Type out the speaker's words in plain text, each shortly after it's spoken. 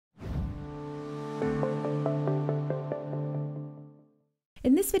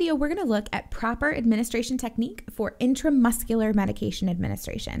In this video, we're going to look at proper administration technique for intramuscular medication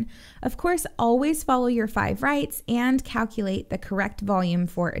administration. Of course, always follow your 5 rights and calculate the correct volume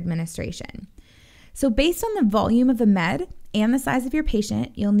for administration. So based on the volume of the med and the size of your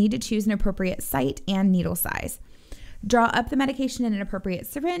patient, you'll need to choose an appropriate site and needle size. Draw up the medication in an appropriate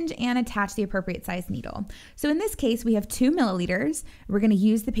syringe and attach the appropriate size needle. So in this case, we have 2 milliliters. We're going to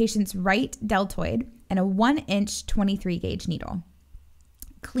use the patient's right deltoid and a 1-inch 23 gauge needle.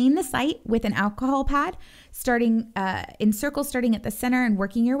 Clean the site with an alcohol pad, starting in circles starting at the center and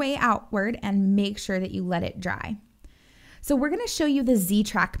working your way outward, and make sure that you let it dry. So we're going to show you the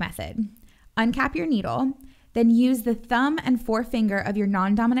ZTrack method. Uncap your needle, then use the thumb and forefinger of your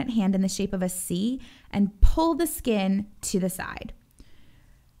non-dominant hand in the shape of a C and pull the skin to the side.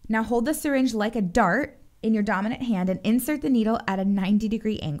 Now hold the syringe like a dart in your dominant hand and insert the needle at a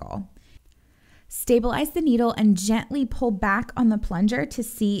 90-degree angle. Stabilize the needle and gently pull back on the plunger to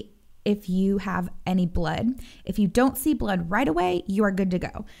see if you have any blood. If you don't see blood right away, you are good to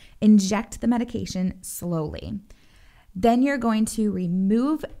go. Inject the medication slowly. Then you're going to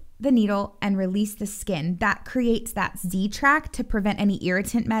remove the needle and release the skin. That creates that ZTrack to prevent any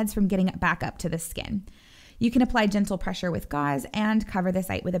irritant meds from getting back up to the skin. You can apply gentle pressure with gauze and cover the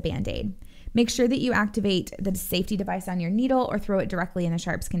site with a Band-Aid. Make sure that you activate the safety device on your needle or throw it directly in the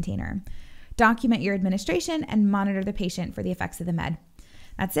sharps container. Document your administration and monitor the patient for the effects of the med.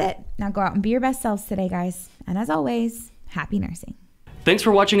 That's it. Now go out and be your best selves today, guys. And as always, happy nursing. Thanks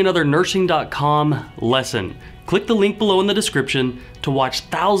for watching another nursing.com lesson. Click the link below in the description to watch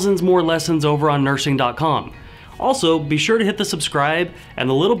thousands more lessons over on nursing.com. Also, be sure to hit the subscribe and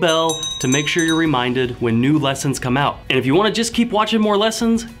the little bell to make sure you're reminded when new lessons come out. And if you want to just keep watching more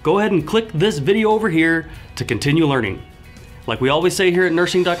lessons, go ahead and click this video over here to continue learning. Like we always say here at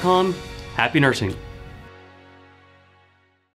nursing.com, happy nursing.